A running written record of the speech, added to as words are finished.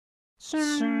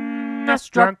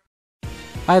Sinestro.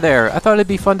 Hi there, I thought it'd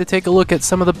be fun to take a look at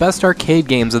some of the best arcade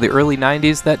games of the early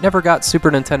 90s that never got Super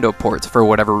Nintendo ports for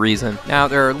whatever reason. Now,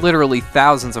 there are literally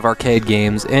thousands of arcade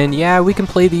games, and yeah, we can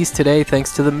play these today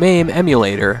thanks to the MAME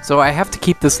emulator, so I have to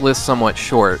keep this list somewhat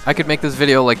short. I could make this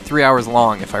video like 3 hours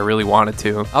long if I really wanted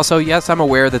to. Also, yes, I'm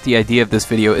aware that the idea of this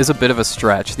video is a bit of a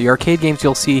stretch. The arcade games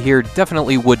you'll see here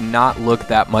definitely would not look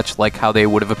that much like how they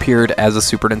would have appeared as a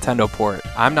Super Nintendo port.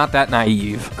 I'm not that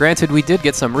naive. Granted, we did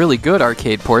get some really good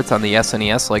arcade ports on the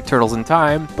SNES like Turtles in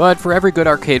Time, but for every good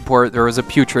arcade port, there was a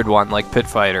putrid one like Pit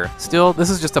Fighter. Still, this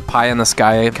is just a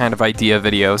pie-in-the-sky kind of idea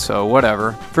video, so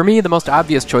whatever. For me, the most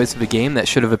obvious choice of a game that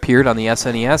should have appeared on the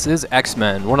SNES is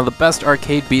X-Men, one of the best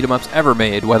arcade beat-em-ups ever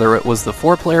made, whether it was the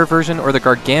 4-player version or the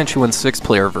gargantuan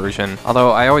 6-player version,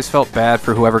 although I always felt bad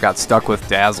for whoever got stuck with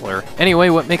Dazzler. Anyway,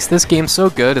 what makes this game so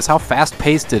good is how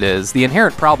fast-paced it is. The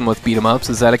inherent problem with beat-em-ups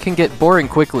is that it can get boring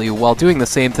quickly while doing the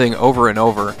same thing over and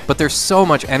over, but there's so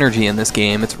much energy in this game.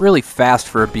 It's really fast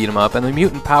for a beat-em-up, and the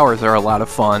mutant powers are a lot of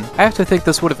fun. I have to think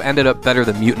this would have ended up better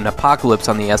than Mutant Apocalypse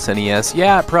on the SNES.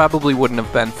 Yeah, it probably wouldn't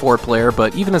have been 4-player,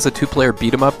 but even as a 2-player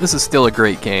beat-em-up, this is still a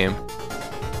great game.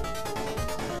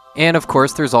 And of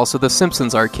course, there's also the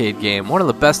Simpsons arcade game, one of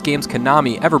the best games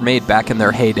Konami ever made back in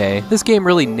their heyday. This game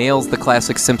really nails the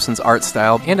classic Simpsons art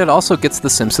style, and it also gets the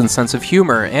Simpsons sense of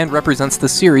humor, and represents the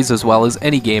series as well as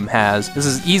any game has. This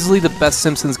is easily the best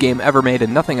Simpsons game ever made,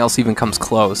 and nothing else even comes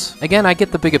close. Again, I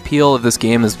get the big appeal of this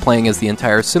game as playing as the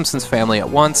entire Simpsons family at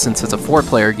once, since it's a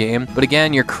 4-player game, but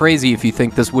again, you're crazy if you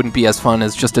think this wouldn't be as fun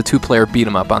as just a 2-player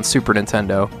beat-em-up on Super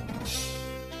Nintendo.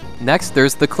 Next,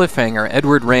 there's the Cliffhanger,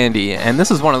 Edward Randy, and this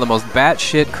is one of the most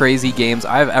batshit crazy games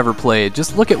I've ever played.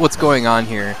 Just look at what's going on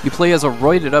here. You play as a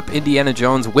roided up Indiana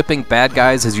Jones whipping bad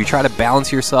guys as you try to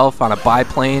balance yourself on a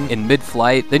biplane in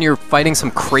mid-flight, then you're fighting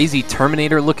some crazy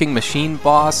Terminator-looking machine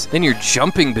boss, then you're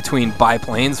jumping between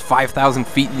biplanes 5,000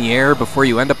 feet in the air before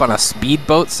you end up on a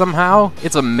speedboat somehow.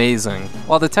 It's amazing.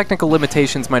 While the technical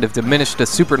limitations might have diminished a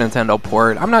Super Nintendo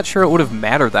port, I'm not sure it would have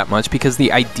mattered that much because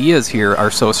the ideas here are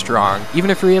so strong.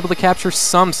 Even if you're able to capture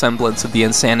some semblance of the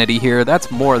insanity here, that's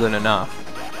more than enough.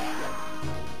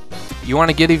 You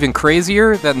want to get even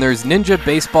crazier? Then there's Ninja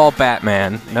Baseball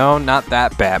Batman. No, not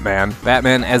that Batman.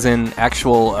 Batman as in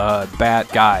actual, bat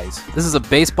guys. This is a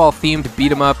baseball-themed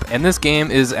beat-em-up, and this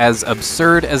game is as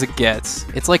absurd as it gets.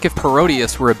 It's like if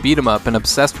Parodius were a beat-em-up and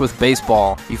obsessed with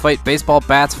baseball. You fight baseball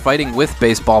bats fighting with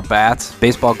baseball bats,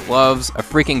 baseball gloves, a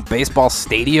freaking baseball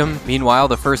stadium. Meanwhile,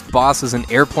 the first boss is an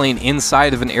airplane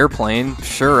inside of an airplane.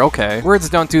 Sure, okay. Words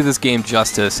don't do this game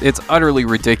justice. It's utterly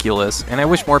ridiculous, and I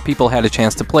wish more people had a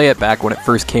chance to play it back when it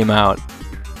first came out.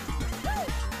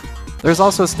 There's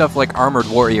also stuff like Armored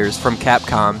Warriors from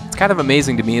Capcom. It's kind of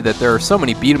amazing to me that there are so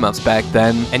many beat-em-ups back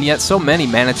then, and yet so many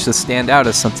managed to stand out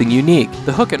as something unique.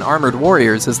 The hook in Armored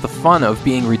Warriors is the fun of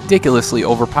being ridiculously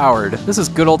overpowered. This is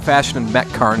good old-fashioned mech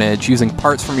carnage, using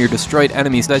parts from your destroyed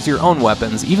enemies as your own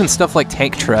weapons, even stuff like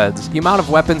tank treads. The amount of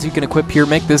weapons you can equip here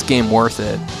make this game worth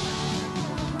it.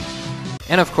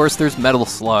 And of course, there's Metal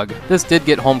Slug. This did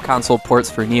get home console ports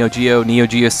for Neo Geo, Neo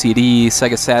Geo CD,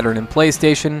 Sega Saturn, and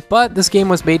PlayStation, but this game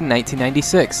was made in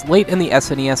 1996, late in the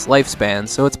SNES lifespan,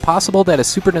 so it's possible that a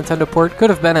Super Nintendo port could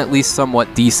have been at least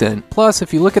somewhat decent. Plus,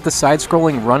 if you look at the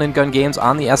side-scrolling run-and-gun games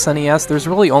on the SNES, there's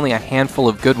really only a handful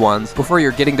of good ones, before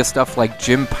you're getting to stuff like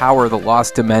Jim Power: The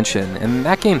Lost Dimension, and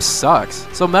that game sucks.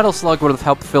 So Metal Slug would have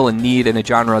helped fill a need in a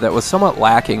genre that was somewhat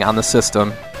lacking on the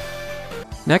system.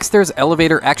 Next, there's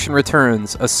Elevator Action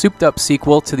Returns, a souped-up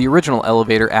sequel to the original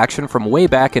Elevator Action from way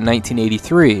back in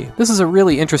 1983. This is a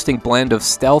really interesting blend of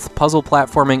stealth, puzzle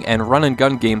platforming, and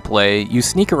run-and-gun gameplay. You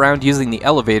sneak around using the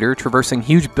elevator, traversing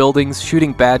huge buildings,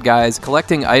 shooting bad guys,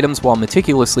 collecting items while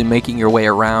meticulously making your way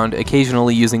around,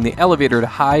 occasionally using the elevator to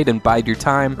hide and bide your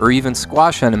time, or even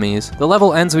squash enemies. The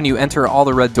level ends when you enter all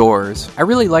the red doors. I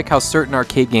really like how certain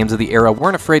arcade games of the era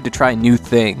weren't afraid to try new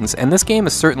things, and this game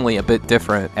is certainly a bit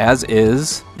different, as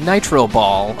is Nitro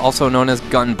Ball, also known as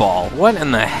Gunball. What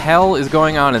in the hell is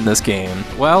going on in this game?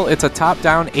 Well, it's a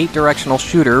top-down 8-directional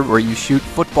shooter where you shoot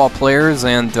football players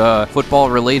and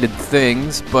football-related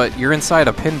things, but you're inside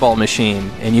a pinball machine,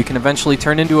 and you can eventually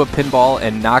turn into a pinball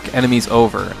and knock enemies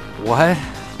over. What?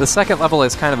 The second level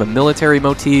is kind of a military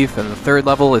motif, and the third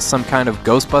level is some kind of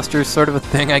Ghostbusters sort of a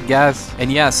thing, I guess.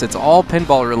 And yes, it's all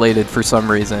pinball related for some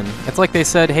reason. It's like they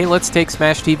said, hey, let's take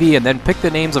Smash TV and then pick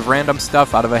the names of random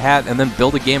stuff out of a hat and then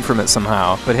build a game from it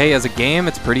somehow. But hey, as a game,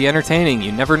 it's pretty entertaining.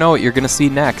 You never know what you're gonna see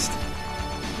next.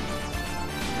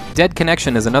 Dead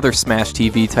Connection is another Smash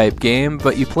TV type game,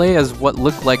 but you play as what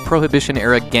look like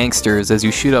Prohibition-era gangsters as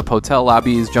you shoot up hotel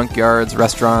lobbies, junkyards,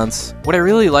 restaurants. What I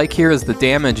really like here is the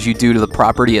damage you do to the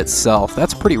property itself.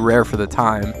 That's pretty rare for the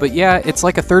time. But yeah, it's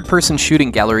like a third-person shooting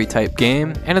gallery type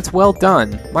game, and it's well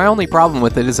done. My only problem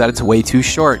with it is that it's way too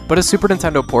short, but a Super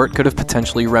Nintendo port could have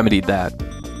potentially remedied that.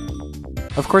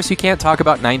 Of course, you can't talk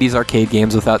about 90s arcade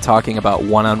games without talking about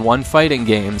one-on-one fighting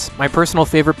games. My personal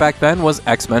favorite back then was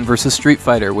X-Men vs. Street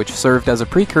Fighter, which served as a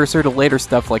precursor to later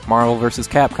stuff like Marvel vs.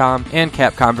 Capcom and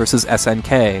Capcom vs.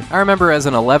 SNK. I remember as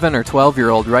an 11 or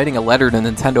 12-year-old writing a letter to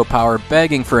Nintendo Power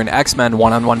begging for an X-Men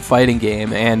one-on-one fighting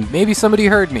game, and maybe somebody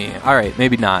heard me. Alright,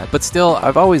 maybe not. But still,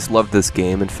 I've always loved this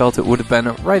game and felt it would have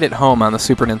been right at home on the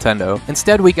Super Nintendo.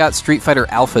 Instead, we got Street Fighter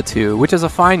Alpha 2, which is a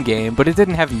fine game, but it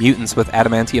didn't have mutants with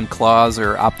adamantium claws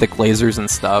or optic lasers and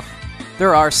stuff.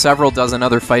 There are several dozen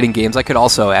other fighting games I could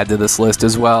also add to this list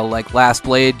as well, like Last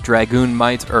Blade, Dragoon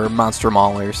Might, or Monster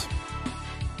Maulers.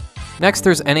 Next,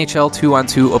 there's NHL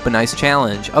 2-on-2 Open Ice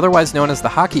Challenge, otherwise known as the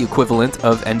hockey equivalent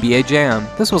of NBA Jam.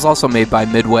 This was also made by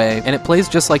Midway, and it plays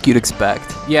just like you'd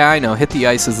expect. Yeah, I know, Hit the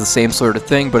Ice is the same sort of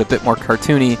thing, but a bit more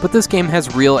cartoony, but this game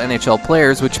has real NHL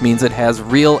players, which means it has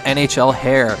real NHL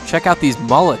hair. Check out these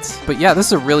mullets. But yeah, this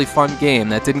is a really fun game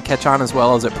that didn't catch on as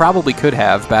well as it probably could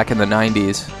have back in the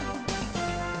 90s.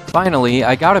 Finally,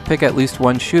 I gotta pick at least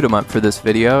one shoot 'em up for this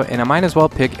video, and I might as well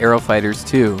pick Aero Fighters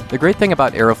 2. The great thing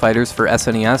about Aero Fighters for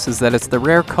SNES is that it's the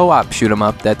rare co-op shoot 'em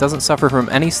up that doesn't suffer from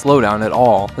any slowdown at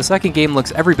all. The second game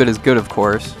looks every bit as good, of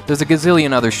course. There's a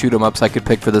gazillion other shoot 'em ups I could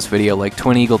pick for this video, like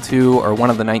Twin Eagle 2 or one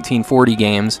of the 1940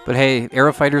 games, but hey,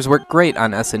 Aero Fighters worked great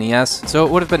on SNES, so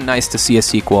it would have been nice to see a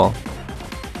sequel.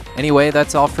 Anyway,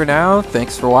 that's all for now.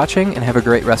 Thanks for watching, and have a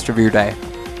great rest of your day.